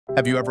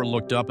Have you ever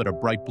looked up at a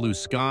bright blue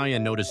sky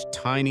and noticed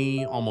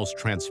tiny, almost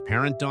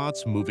transparent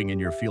dots moving in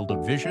your field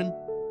of vision?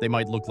 They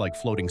might look like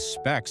floating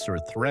specks or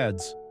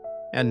threads.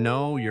 And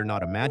no, you're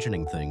not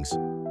imagining things.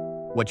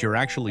 What you're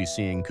actually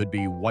seeing could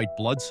be white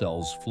blood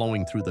cells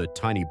flowing through the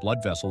tiny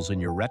blood vessels in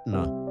your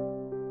retina.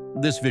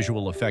 This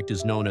visual effect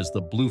is known as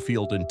the blue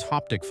field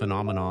entoptic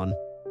phenomenon.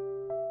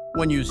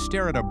 When you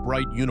stare at a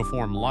bright,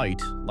 uniform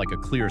light, like a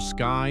clear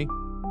sky,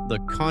 the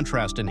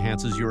contrast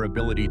enhances your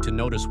ability to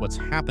notice what's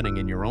happening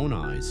in your own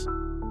eyes.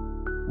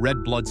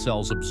 Red blood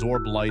cells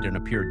absorb light and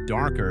appear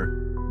darker,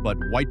 but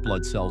white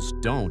blood cells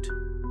don't,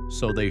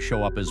 so they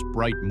show up as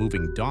bright,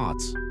 moving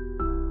dots.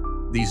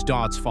 These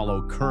dots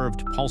follow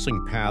curved,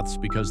 pulsing paths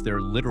because they're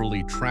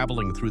literally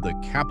traveling through the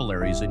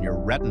capillaries in your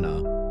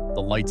retina,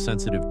 the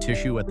light-sensitive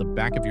tissue at the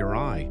back of your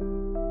eye.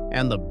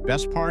 And the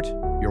best part?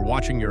 You're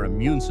watching your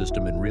immune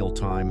system in real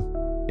time.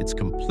 It's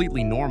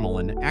completely normal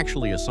and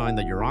actually a sign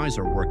that your eyes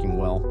are working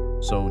well.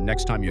 So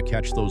next time you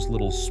catch those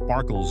little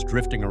sparkles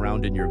drifting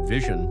around in your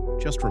vision,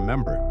 just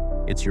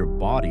remember, it's your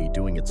body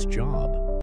doing its job.